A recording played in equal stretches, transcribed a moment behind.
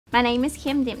My name is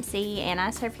Kim Dempsey, and I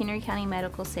serve Henry County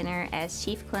Medical Center as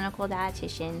Chief Clinical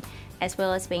Dietitian, as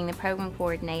well as being the Program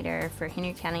Coordinator for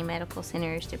Henry County Medical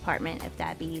Center's Department of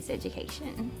Diabetes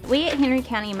Education. We at Henry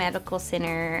County Medical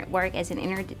Center work as an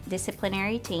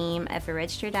interdisciplinary team of a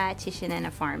registered dietitian and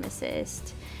a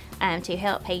pharmacist to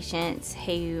help patients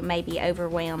who may be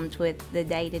overwhelmed with the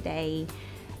day-to-day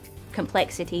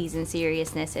complexities and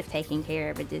seriousness of taking care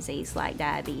of a disease like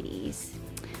diabetes.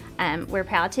 We're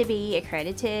proud to be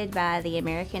accredited by the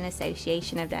American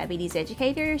Association of Diabetes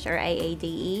Educators, or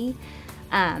AADE,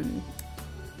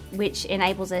 which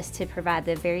enables us to provide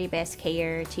the very best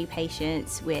care to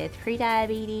patients with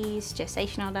prediabetes,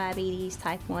 gestational diabetes,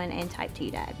 type 1 and type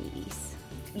 2 diabetes.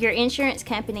 Your insurance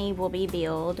company will be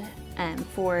billed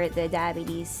for the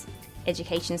diabetes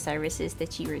education services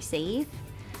that you receive.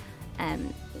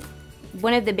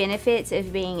 One of the benefits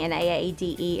of being an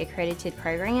AADE accredited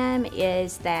program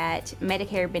is that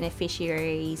Medicare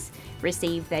beneficiaries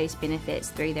receive those benefits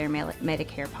through their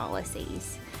Medicare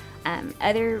policies.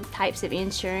 Other types of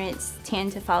insurance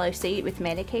tend to follow suit with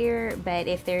Medicare, but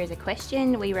if there is a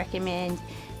question, we recommend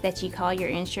that you call your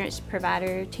insurance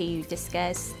provider to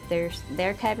discuss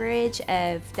their coverage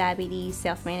of diabetes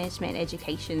self-management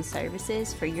education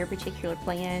services for your particular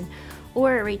plan,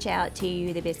 or reach out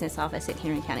to the business office at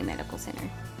Henry County Medical Center.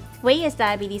 We as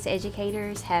diabetes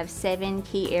educators have 7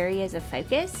 key areas of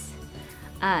focus.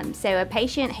 So a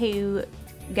patient who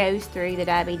goes through the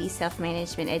diabetes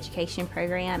self-management education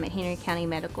program at Henry County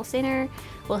Medical Center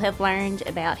will have learned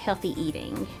about healthy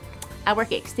eating. I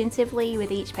work extensively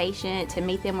with each patient to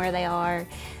meet them where they are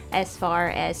as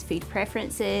far as food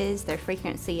preferences, their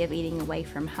frequency of eating away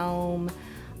from home,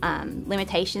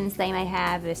 limitations they may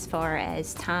have as far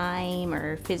as time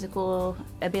or physical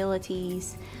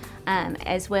abilities,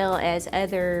 as well as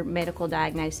other medical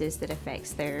diagnoses that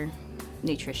affects their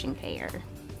nutrition care.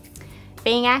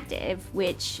 Being active,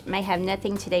 which may have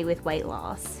nothing to do with weight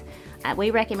loss. We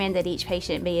recommend that each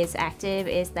patient be as active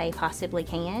as they possibly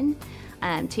can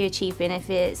to achieve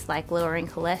benefits like lowering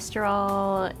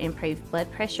cholesterol, improved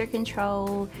blood pressure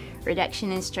control,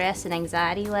 reduction in stress and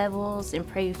anxiety levels,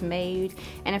 improved mood,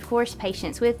 and of course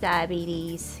patients with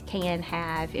diabetes can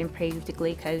have improved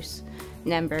glucose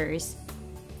numbers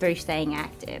through staying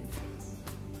active.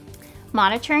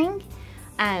 Monitoring.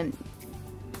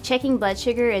 Checking blood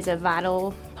sugar is a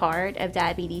vital part of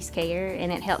diabetes care,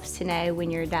 and it helps to know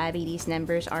when your diabetes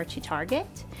numbers are to target,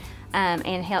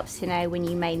 and helps to know when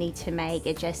you may need to make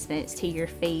adjustments to your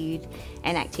food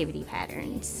and activity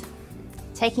patterns.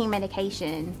 Taking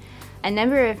medication. A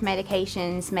number of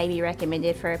medications may be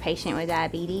recommended for a patient with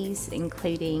diabetes,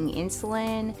 including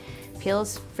insulin,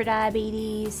 pills for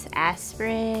diabetes,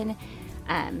 aspirin,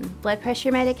 blood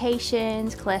pressure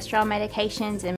medications, cholesterol medications, and